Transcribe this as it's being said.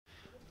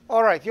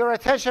All right, your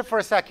attention for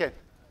a second.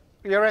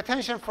 Your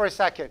attention for a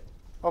second,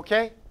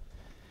 okay?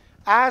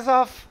 As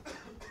of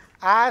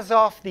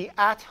the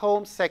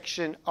at-home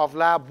section of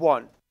Lab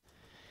 1,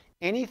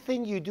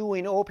 anything you do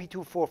in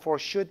OOP244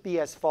 should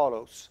be as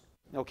follows,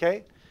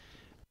 okay?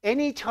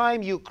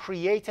 Anytime you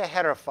create a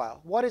header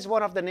file, what is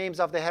one of the names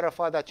of the header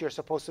file that you're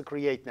supposed to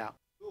create now?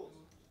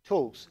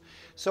 Tools.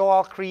 So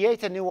I'll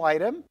create a new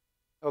item,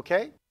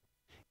 okay?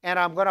 And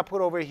I'm going to put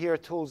over here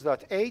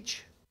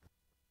tools.h.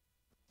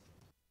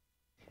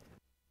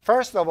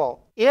 First of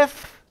all,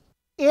 if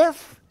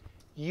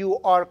you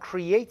are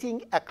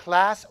creating a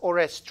class or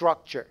a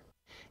structure,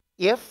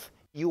 if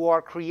you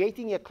are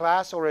creating a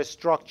class or a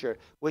structure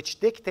which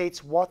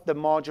dictates what the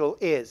module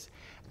is,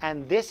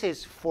 and this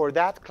is for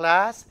that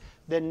class,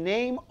 the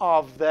name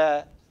of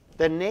the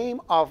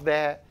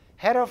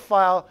header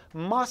file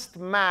must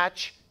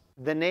match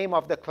the name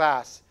of the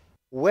class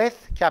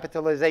with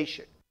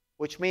capitalization,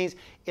 which means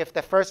if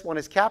the first one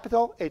is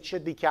capital, it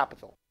should be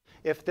capital.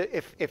 If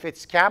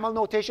it's camel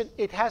notation,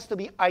 it has to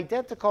be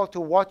identical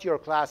to what your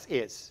class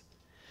is.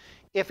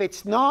 If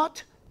it's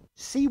not,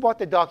 see what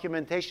the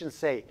documentation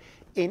say.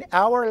 In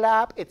our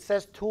lab, it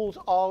says tools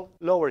all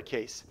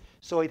lowercase,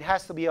 so it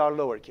has to be all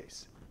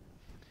lowercase.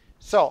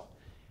 So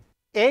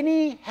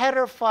any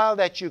header file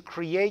that you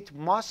create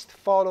must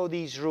follow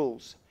these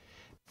rules.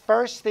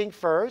 First thing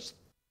first,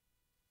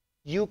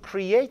 you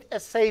create a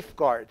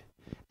safeguard.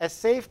 A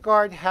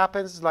safeguard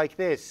happens like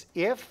this.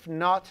 If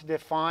not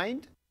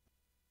defined,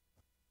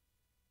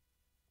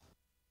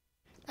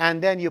 and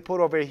then you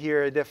put over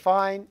here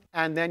define,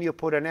 and then you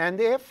put an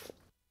end if.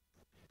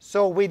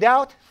 So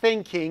without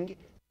thinking,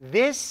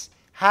 this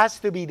has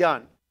to be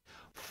done.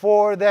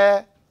 For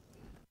the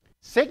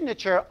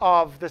signature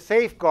of the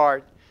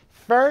safeguard,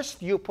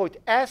 first you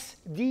put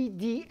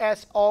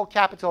SDDS all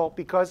capital,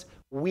 because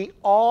we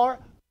are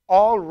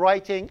all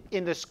writing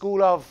in the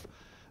School of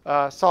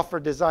Software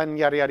Design,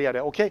 yada, yada, yada.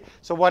 Okay?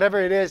 So whatever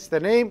it is, the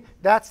name,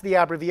 that's the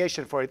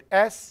abbreviation for it,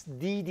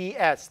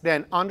 SDDS.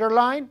 Then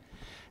underline.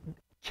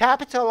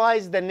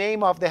 Capitalize the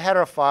name of the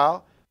header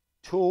file,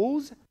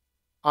 tools,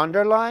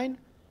 underline,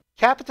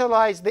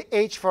 capitalize the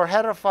H for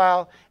header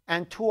file,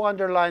 and 2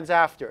 underlines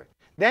after.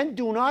 Then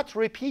do not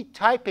repeat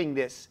typing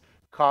this.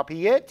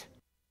 Copy it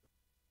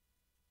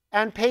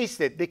and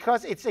paste it,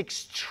 because it's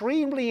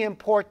extremely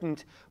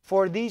important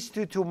for these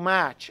two to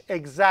match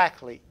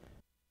exactly.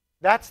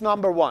 That's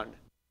number 1.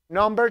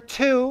 Number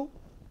 2,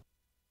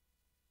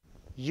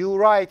 you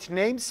write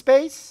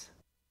namespace,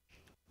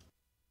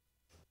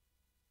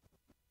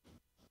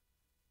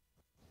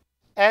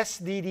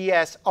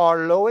 SDDS are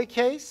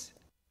lowercase,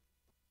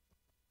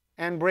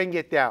 and bring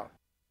it down.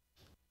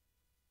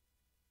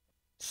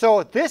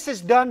 So this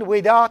is done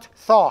without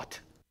thought.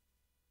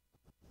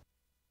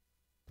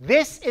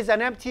 This is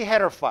an empty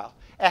header file.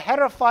 A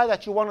header file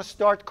that you want to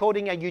start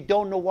coding and you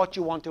don't know what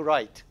you want to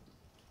write.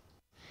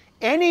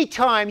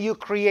 Anytime you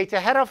create a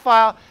header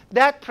file,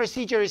 that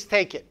procedure is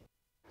taken.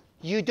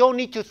 You don't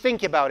need to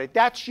think about it.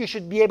 You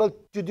should be able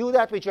to do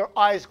that with your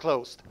eyes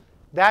closed.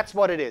 That's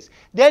what it is.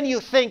 Then you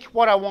think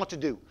what I want to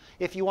do.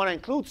 If you want to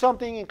include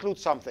something, include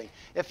something.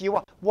 If you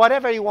want,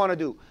 whatever you want to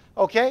do.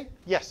 Okay?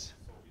 Yes?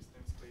 So is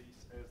namespace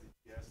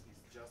SDDS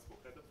is just for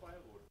header file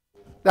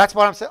or? That's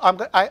what I'm saying.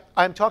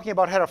 I'm talking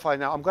about header file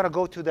now. I'm going to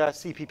go to the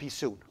CPP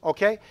soon.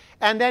 Okay?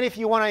 And then if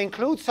you want to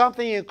include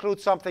something, you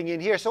include something in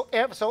here. So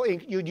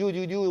you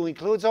do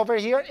includes over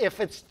here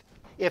if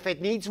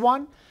it needs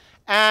one.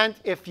 And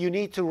if you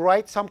need to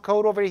write some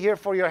code over here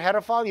for your header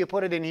file, you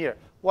put it in here.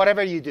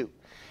 Whatever you do.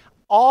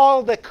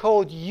 All the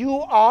code you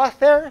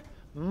author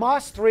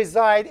must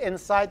reside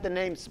inside the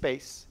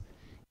namespace.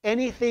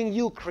 Anything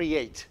you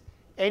create,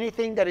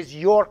 anything that is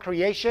your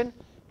creation,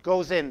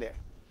 goes in there.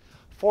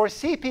 For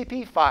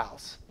CPP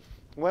files,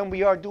 when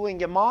we are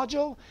doing a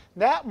module,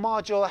 that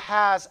module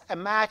has a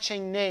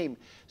matching name.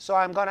 So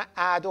I'm going to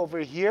add over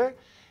here,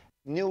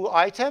 new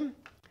item.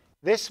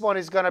 This one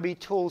is going to be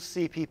tools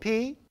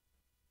CPP,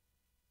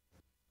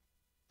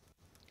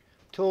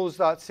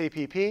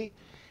 tools.cpp.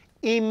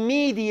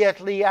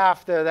 Immediately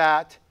after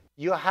that,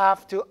 you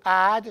have to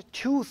add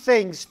 2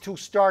 things to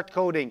start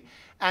coding.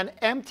 An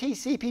empty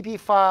CPP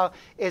file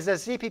is a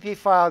CPP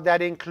file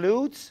that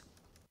includes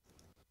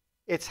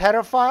its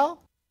header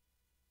file,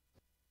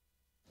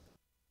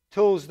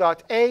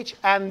 tools.h,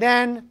 and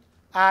then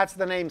adds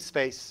the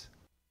namespace.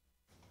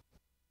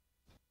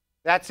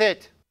 That's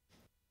it.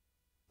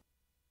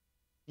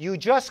 You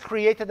just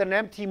created an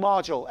empty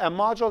module, a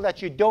module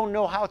that you don't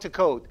know how to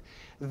code.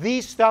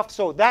 These stuff,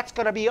 so that's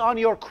going to be on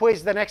your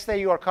quiz the next day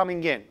you are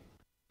coming in.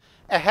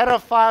 A header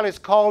file is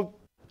called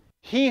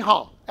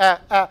hee-haw.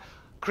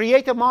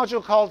 Create a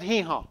module called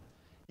hee-haw.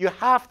 You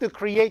have to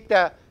create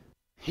the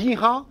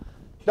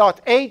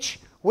hee-haw.h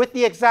with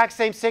the exact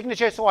same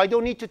signature, so I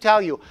don't need to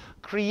tell you.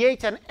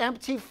 Create an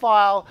empty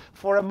file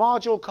for a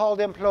module called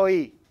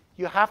employee.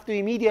 You have to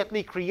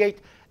immediately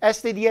create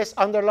STDS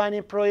underline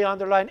employee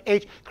underline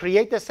h,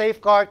 create the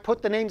safeguard,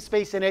 put the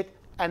namespace in it,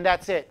 and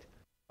that's it.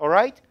 All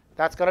right?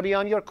 That's going to be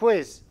on your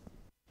quiz.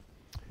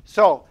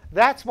 So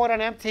that's what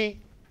an empty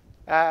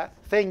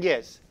thing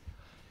is.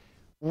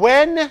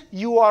 when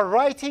you are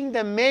writing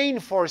the main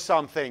for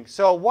something,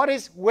 so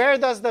where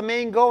does the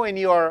main go in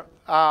your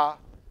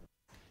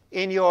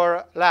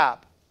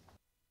lab?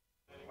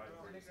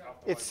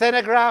 It's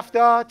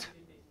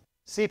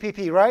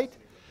scenegraph.cpp, right?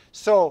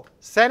 So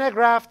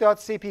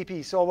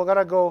scenegraph.cpp. So we're going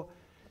to go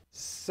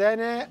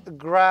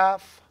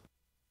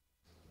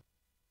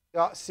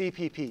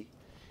scenegraph.cpp.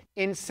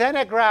 In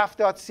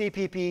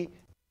scenegraph.cpp,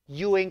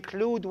 you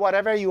include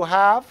whatever you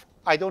have.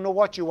 I don't know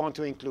what you want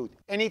to include.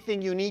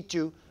 Anything you need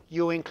to,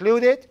 you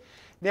include it.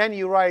 Then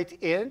you write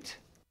int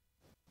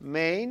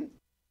main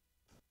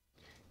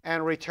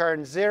and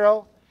return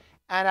 0.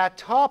 And at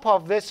top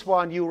of this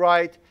one, you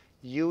write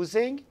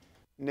using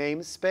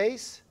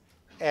namespace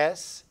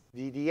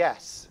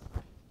SDDS.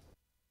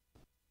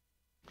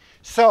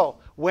 So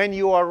when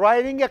you are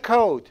writing a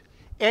code,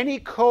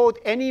 any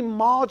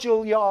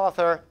module you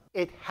author,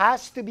 it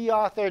has to be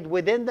authored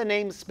within the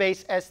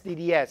namespace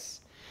SDDS.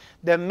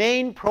 The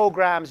main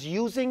programs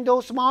using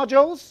those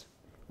modules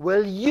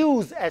will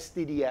use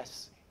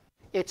SDDS.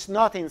 It's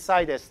not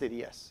inside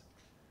SDDS.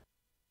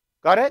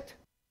 Got it?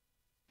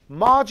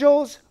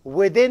 Modules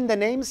within the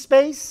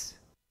namespace,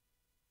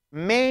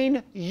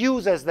 main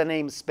uses the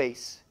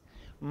namespace.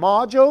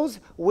 Modules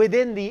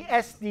within the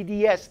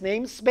SDDS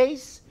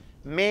namespace,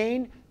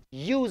 main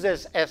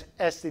uses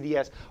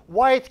SDDS.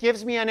 Why it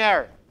gives me an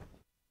error?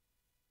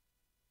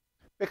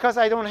 Because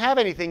I don't have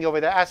anything over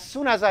there. As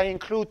soon as I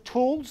include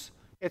tools,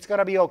 it's going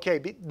to be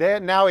OK.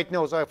 Now it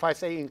knows. So if I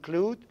say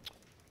include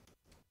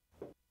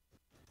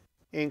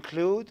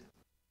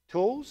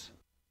tools,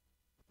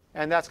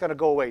 and that's going to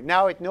go away.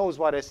 Now it knows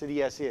what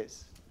SDDS is. So this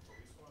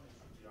one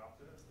should be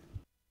after STD?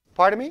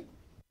 Pardon me? It's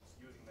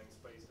using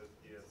namespace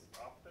SDDS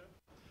after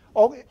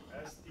Oh,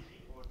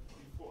 STD or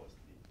before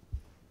STD?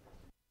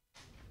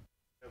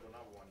 There's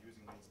another one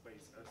using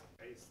namespace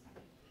STD.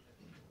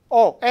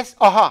 oh,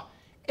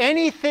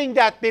 anything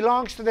that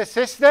belongs to the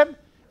system,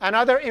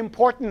 another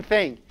important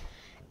thing.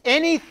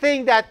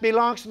 Anything that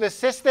belongs to the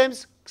system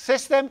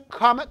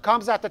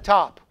comes at the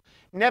top.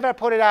 Never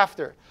put it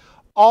after.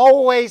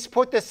 Always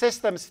put the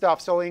system stuff.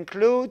 So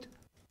include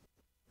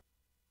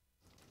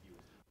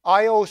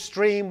IO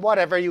stream,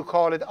 whatever you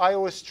call it,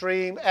 IO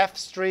stream, F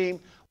stream,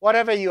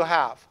 whatever you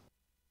have.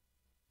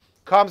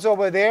 Comes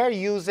over there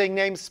using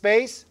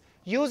namespace.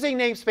 Using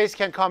namespace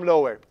can come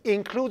lower.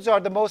 Includes are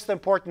the most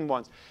important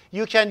ones.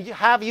 You can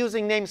have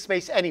using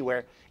namespace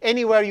anywhere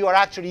you are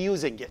actually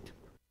using it.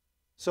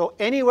 So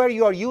anywhere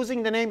you are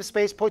using the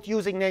namespace, put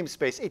using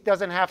namespace. It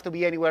doesn't have to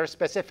be anywhere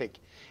specific.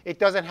 It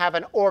doesn't have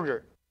an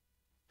order.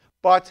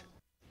 But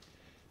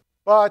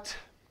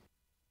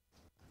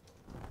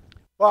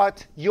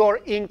your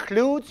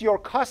includes, your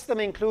custom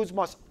includes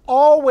must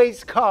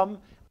always come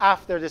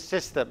after the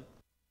system.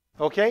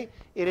 Okay?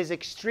 It is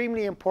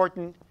extremely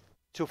important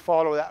to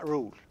follow that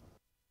rule.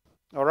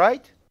 All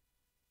right?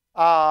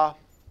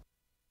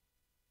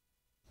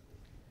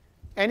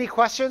 Any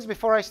questions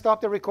before I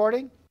stop the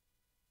recording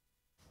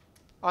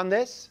on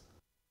this?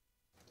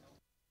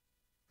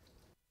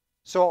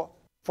 So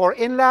for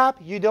InLab,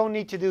 you don't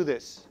need to do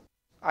this.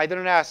 I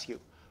didn't ask you.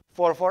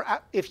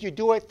 If you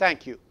do it,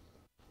 thank you.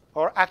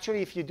 Or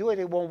actually, if you do it,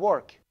 it won't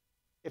work.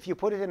 If you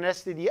put it in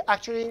STD,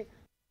 actually,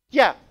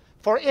 yeah.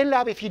 For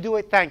InLab, if you do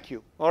it, thank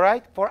you. All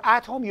right? For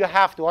at home, you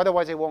have to.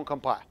 Otherwise, it won't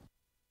compile.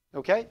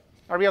 OK?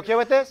 Are we OK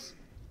with this?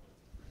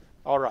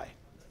 All right.